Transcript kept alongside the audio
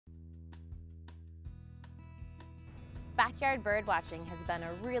Backyard bird watching has been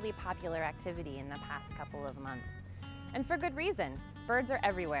a really popular activity in the past couple of months. And for good reason. Birds are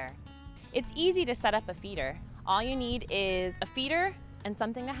everywhere. It's easy to set up a feeder. All you need is a feeder and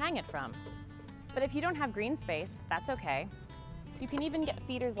something to hang it from. But if you don't have green space, that's okay. You can even get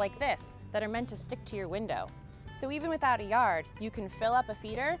feeders like this that are meant to stick to your window. So even without a yard, you can fill up a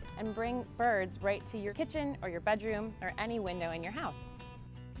feeder and bring birds right to your kitchen or your bedroom or any window in your house.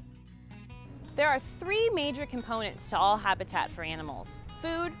 There are three major components to all habitat for animals: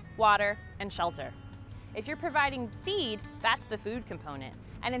 food, water, and shelter. If you're providing seed, that's the food component,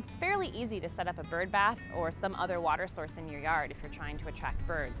 and it's fairly easy to set up a bird bath or some other water source in your yard if you're trying to attract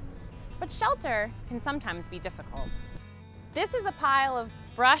birds. But shelter can sometimes be difficult. This is a pile of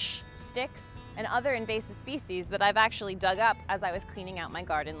brush, sticks, and other invasive species that I've actually dug up as I was cleaning out my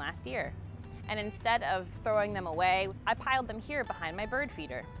garden last year. And instead of throwing them away, I piled them here behind my bird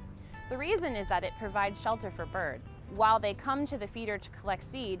feeder. The reason is that it provides shelter for birds. While they come to the feeder to collect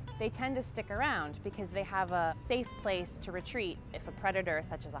seed, they tend to stick around because they have a safe place to retreat if a predator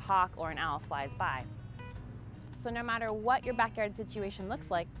such as a hawk or an owl flies by. So no matter what your backyard situation looks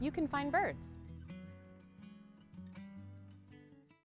like, you can find birds.